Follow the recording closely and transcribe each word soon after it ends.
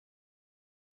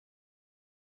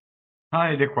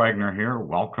Hi, Dick Wagner here.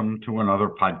 Welcome to another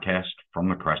podcast from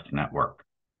the Crest Network.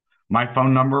 My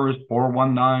phone number is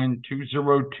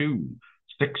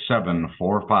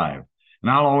 419-202-6745, and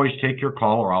I'll always take your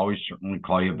call, or I'll always certainly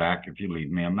call you back if you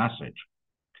leave me a message.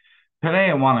 Today,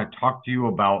 I want to talk to you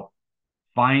about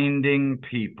finding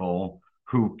people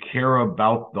who care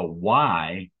about the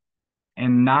why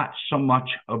and not so much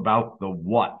about the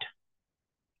what.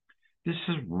 This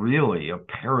is really a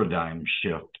paradigm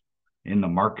shift in the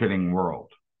marketing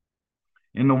world.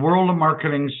 In the world of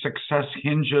marketing, success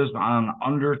hinges on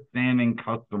understanding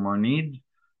customer needs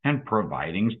and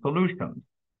providing solutions.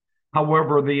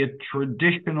 However, the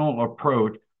traditional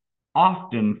approach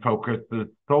often focuses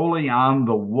solely on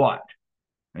the what,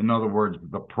 in other words,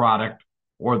 the product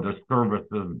or the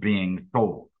services being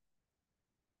sold.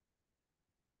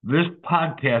 This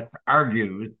podcast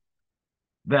argues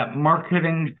that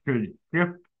marketing should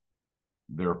shift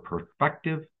their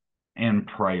perspective and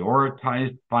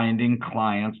prioritize finding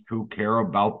clients who care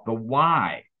about the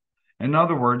why. In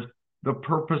other words, the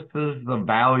purposes, the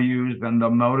values, and the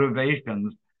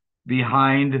motivations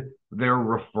behind their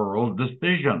referral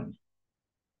decisions.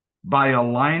 By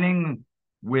aligning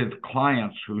with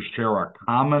clients who share a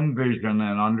common vision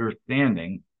and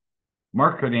understanding,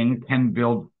 marketing can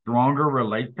build stronger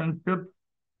relationships,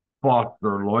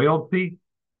 foster loyalty,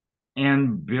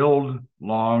 and build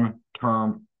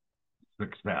long-term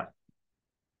success.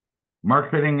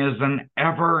 Marketing is an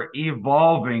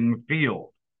ever-evolving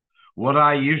field. What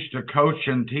I used to coach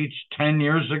and teach 10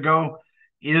 years ago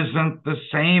isn't the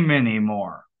same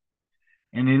anymore.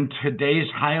 And in today's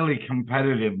highly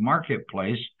competitive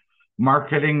marketplace,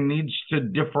 marketing needs to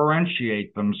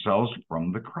differentiate themselves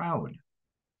from the crowd.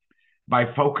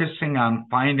 By focusing on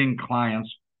finding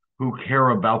clients who care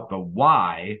about the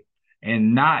why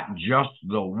and not just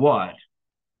the what,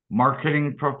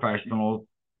 marketing professionals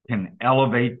can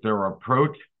elevate their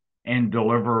approach and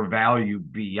deliver value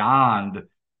beyond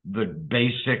the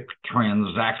basic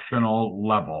transactional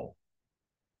level.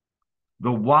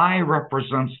 The why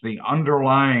represents the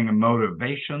underlying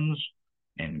motivations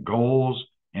and goals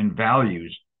and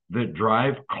values that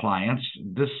drive clients'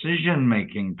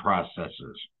 decision-making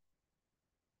processes.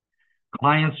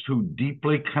 Clients who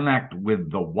deeply connect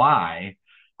with the why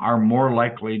are more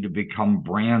likely to become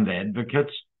brand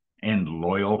advocates and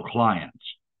loyal clients.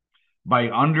 By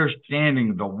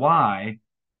understanding the why,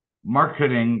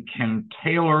 marketing can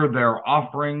tailor their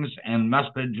offerings and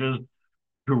messages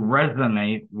to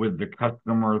resonate with the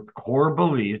customer's core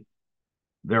beliefs,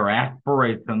 their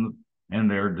aspirations, and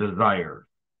their desires.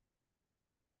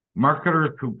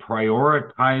 Marketers who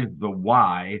prioritize the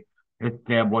why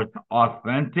establish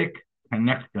authentic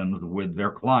connections with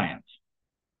their clients.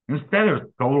 Instead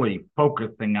of solely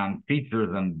focusing on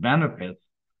features and benefits,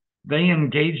 they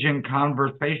engage in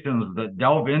conversations that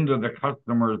delve into the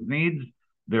customer's needs,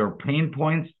 their pain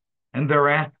points, and their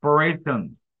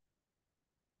aspirations.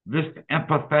 This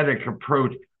empathetic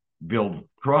approach builds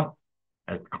trust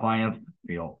as clients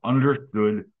feel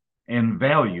understood and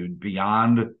valued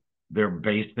beyond their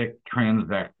basic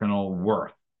transactional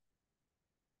worth.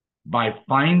 By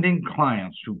finding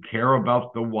clients who care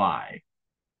about the why,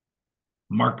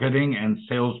 marketing and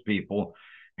salespeople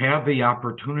have the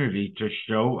opportunity to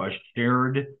show a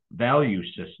shared value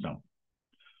system.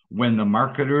 When the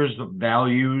marketer's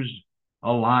values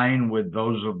align with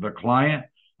those of the client,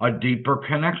 a deeper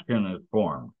connection is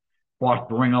formed,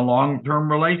 fostering a long-term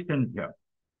relationship.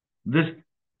 This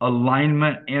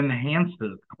alignment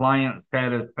enhances client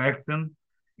satisfaction,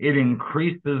 it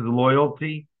increases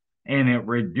loyalty, and it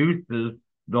reduces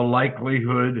the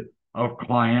likelihood of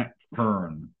client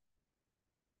churn.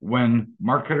 When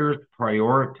marketers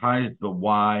prioritize the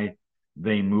why,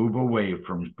 they move away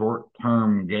from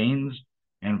short-term gains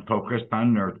and focus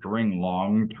on nurturing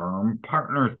long-term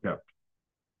partnerships.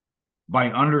 By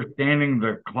understanding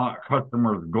the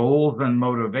customer's goals and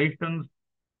motivations,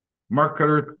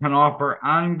 marketers can offer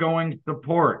ongoing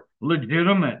support,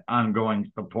 legitimate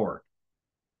ongoing support.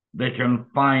 They can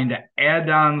find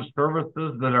add-on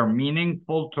services that are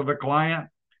meaningful to the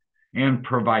client and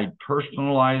provide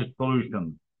personalized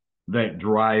solutions that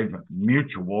drive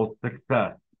mutual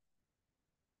success.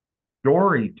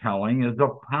 Storytelling is a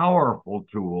powerful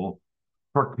tool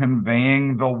for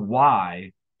conveying the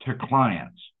why to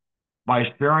clients.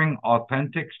 By sharing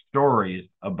authentic stories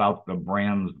about the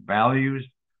brand's values,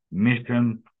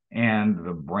 mission, and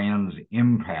the brand's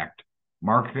impact,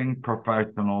 marketing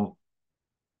professionals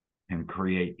can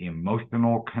create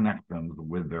emotional connections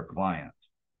with their clients.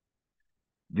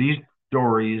 These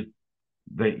stories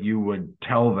that you would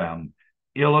tell them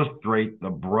illustrate the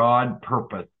broad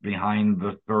purpose behind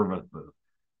the services,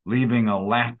 leaving a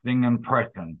lasting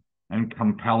impression and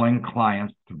compelling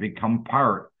clients to become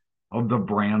part of the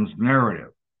brand's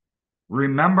narrative.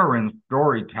 Remember in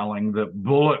storytelling that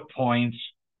bullet points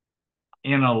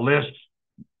in a list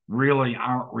really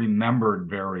aren't remembered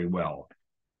very well.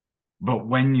 But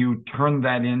when you turn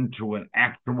that into an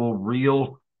actual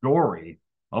real story,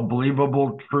 a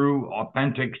believable, true,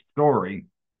 authentic story,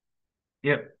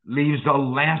 it leaves a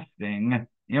lasting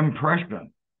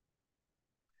impression.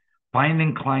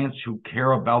 Finding clients who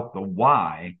care about the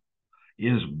why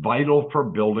is vital for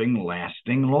building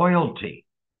lasting loyalty.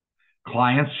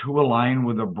 Clients who align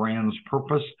with a brand's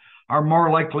purpose are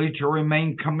more likely to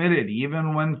remain committed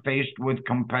even when faced with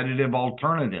competitive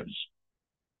alternatives.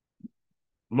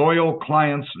 Loyal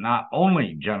clients not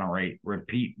only generate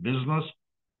repeat business,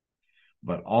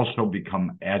 but also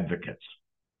become advocates,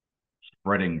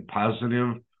 spreading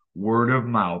positive word of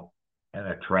mouth and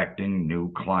attracting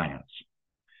new clients.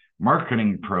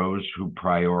 Marketing pros who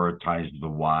prioritize the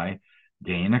why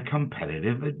gain a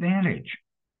competitive advantage.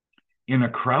 In a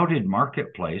crowded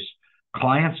marketplace,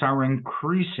 clients are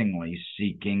increasingly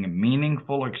seeking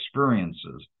meaningful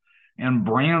experiences and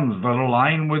brands that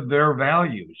align with their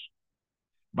values.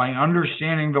 By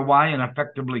understanding the why and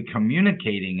effectively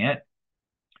communicating it,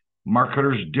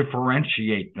 marketers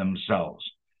differentiate themselves.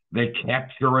 They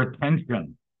capture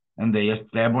attention, and they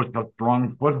establish a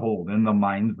strong foothold in the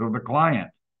minds of the client.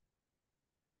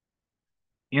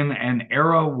 In an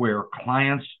era where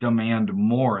clients demand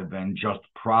more than just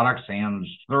products and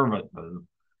services,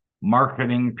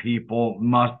 marketing people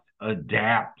must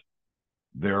adapt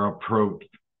their approach.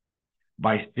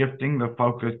 By shifting the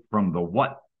focus from the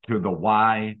what to the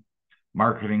why,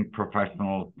 marketing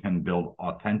professionals can build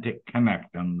authentic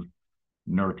connections,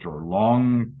 nurture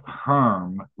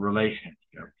long-term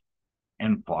relationships,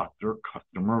 and foster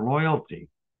customer loyalty.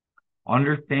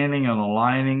 Understanding and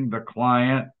aligning the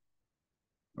client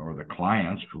or the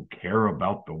clients who care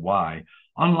about the why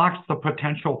unlocks the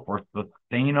potential for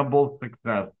sustainable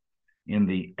success in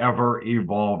the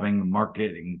ever-evolving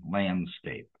marketing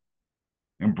landscape.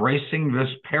 Embracing this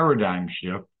paradigm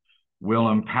shift will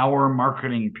empower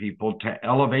marketing people to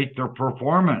elevate their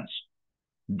performance,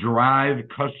 drive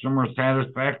customer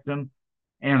satisfaction,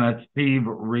 and achieve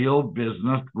real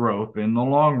business growth in the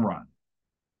long run.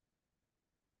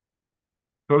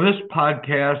 So this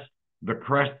podcast, the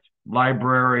Crest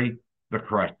Library, the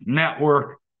Crest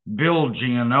Network, Bill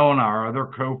Giannone, our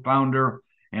other co-founder,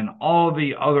 and all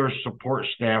the other support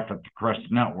staff at the Crest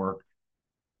Network,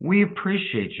 we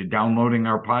appreciate you downloading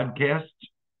our podcasts.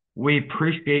 We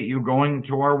appreciate you going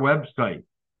to our website.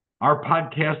 Our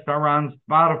podcasts are on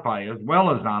Spotify as well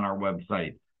as on our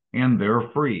website, and they're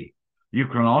free. You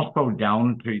can also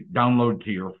download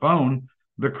to your phone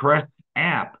the Crest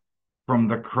app from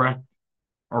the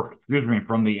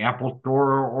from the Apple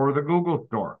Store or the Google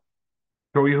Store.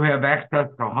 So you have access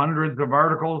to hundreds of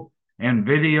articles and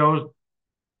videos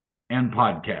and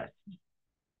podcasts.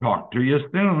 Talk to you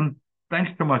soon.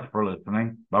 Thanks so much for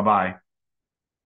listening. Bye-bye.